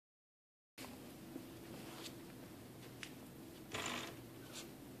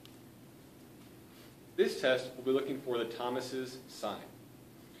This test will be looking for the Thomas's sign.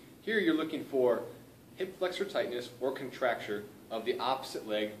 Here you're looking for hip flexor tightness or contracture of the opposite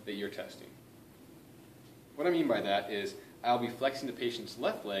leg that you're testing. What I mean by that is I'll be flexing the patient's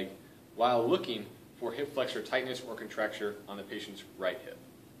left leg while looking for hip flexor tightness or contracture on the patient's right hip.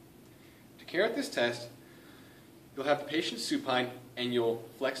 To carry out this test, you'll have the patient supine and you'll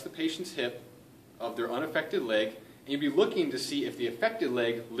flex the patient's hip of their unaffected leg, and you'll be looking to see if the affected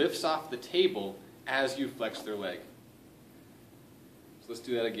leg lifts off the table as you flex their leg. So let's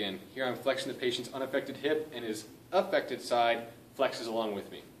do that again. Here I'm flexing the patient's unaffected hip and his affected side flexes along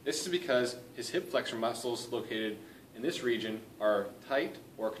with me. This is because his hip flexor muscles located in this region are tight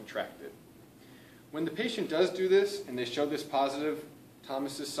or contracted. When the patient does do this and they show this positive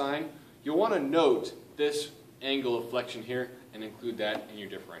Thomas's sign, you'll want to note this angle of flexion here and include that in your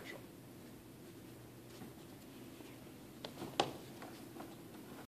differential.